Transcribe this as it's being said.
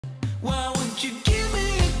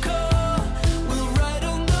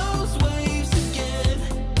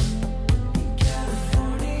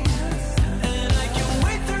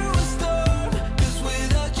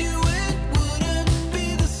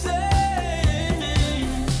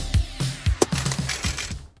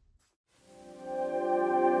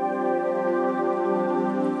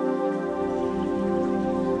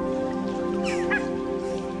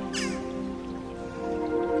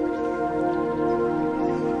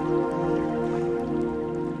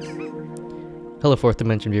Hello 4th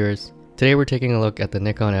Dimension viewers. Today we're taking a look at the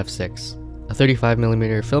Nikon F6, a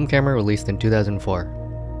 35mm film camera released in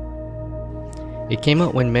 2004. It came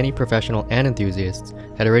out when many professional and enthusiasts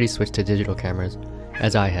had already switched to digital cameras,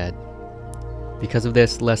 as I had. Because of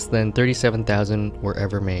this, less than 37,000 were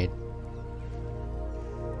ever made.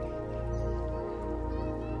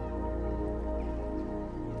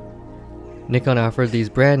 Nikon offered these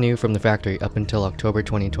brand new from the factory up until October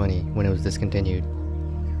 2020 when it was discontinued.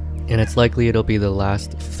 And it's likely it'll be the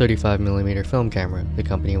last 35mm film camera the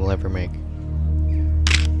company will ever make.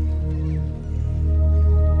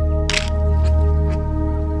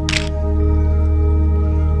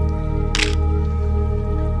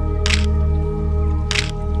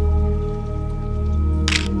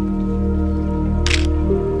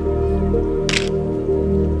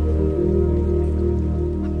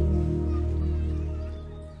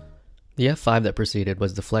 The F5 that preceded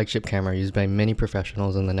was the flagship camera used by many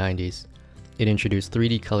professionals in the 90s. It introduced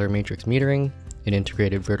 3D color matrix metering, it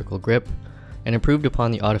integrated vertical grip, and improved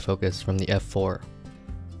upon the autofocus from the F4.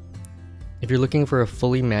 If you're looking for a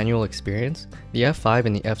fully manual experience, the F5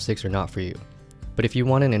 and the F6 are not for you. But if you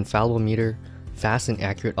want an infallible meter, fast and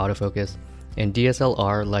accurate autofocus, and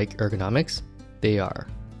DSLR-like ergonomics, they are.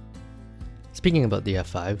 Speaking about the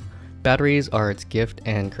F5, batteries are its gift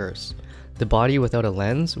and curse. The body without a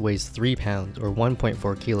lens weighs 3 pounds or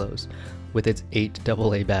 1.4 kilos with its 8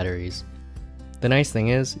 AA batteries. The nice thing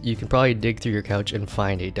is, you can probably dig through your couch and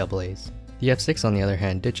find 8 AA's. The F6 on the other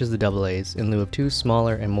hand ditches the AA's in lieu of 2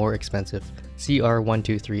 smaller and more expensive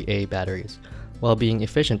CR123A batteries, while being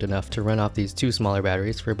efficient enough to run off these 2 smaller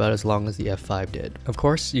batteries for about as long as the F5 did. Of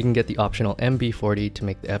course, you can get the optional MB40 to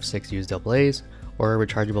make the F6 use AA's, or a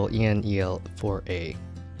rechargeable ENEL4A.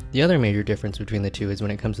 The other major difference between the two is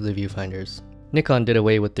when it comes to the viewfinders. Nikon did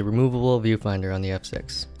away with the removable viewfinder on the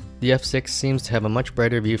F6. The F6 seems to have a much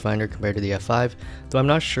brighter viewfinder compared to the F5, though I'm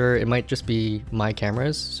not sure, it might just be my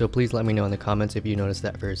cameras, so please let me know in the comments if you notice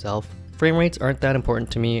that for yourself. Frame rates aren't that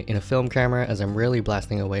important to me in a film camera as I'm rarely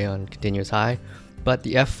blasting away on continuous high, but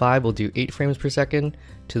the F5 will do 8 frames per second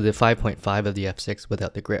to the 5.5 of the F6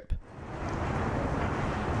 without the grip.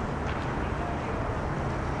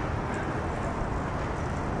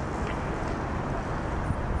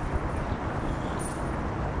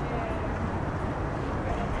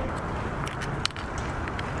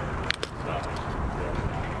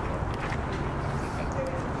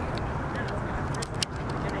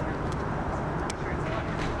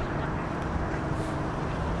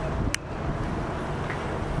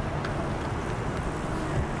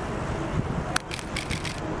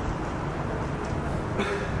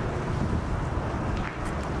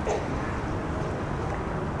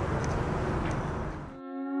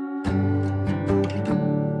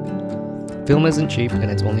 Film isn't cheap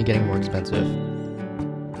and it's only getting more expensive.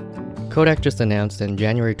 Kodak just announced in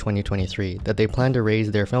January 2023 that they plan to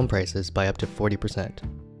raise their film prices by up to 40%.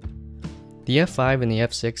 The F5 and the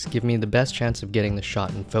F6 give me the best chance of getting the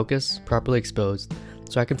shot in focus, properly exposed,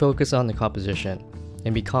 so I can focus on the composition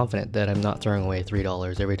and be confident that I'm not throwing away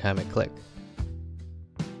 $3 every time I click.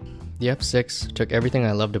 The F6 took everything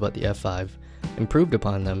I loved about the F5, improved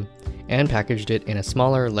upon them, and packaged it in a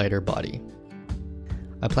smaller, lighter body.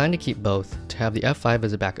 I plan to keep both, to have the F5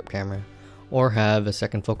 as a backup camera, or have a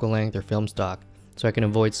second focal length or film stock, so I can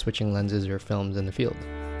avoid switching lenses or films in the field.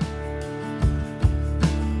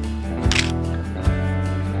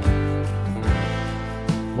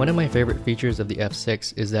 One of my favorite features of the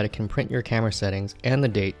F6 is that it can print your camera settings and the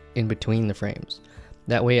date in between the frames.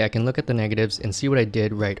 That way I can look at the negatives and see what I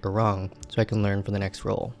did right or wrong, so I can learn for the next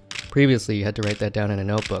roll. Previously you had to write that down in a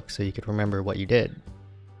notebook so you could remember what you did.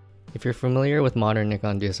 If you're familiar with modern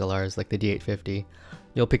Nikon DSLRs like the D850,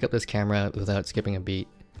 you'll pick up this camera without skipping a beat.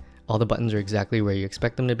 All the buttons are exactly where you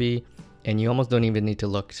expect them to be, and you almost don't even need to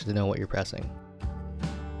look to know what you're pressing.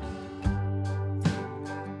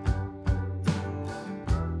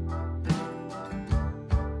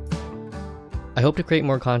 I hope to create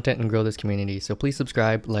more content and grow this community, so please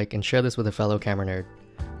subscribe, like, and share this with a fellow camera nerd.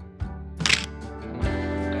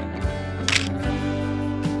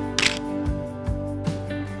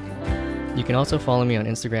 You can also follow me on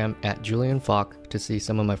Instagram @JulianFalk to see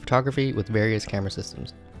some of my photography with various camera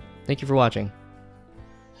systems. Thank you for watching.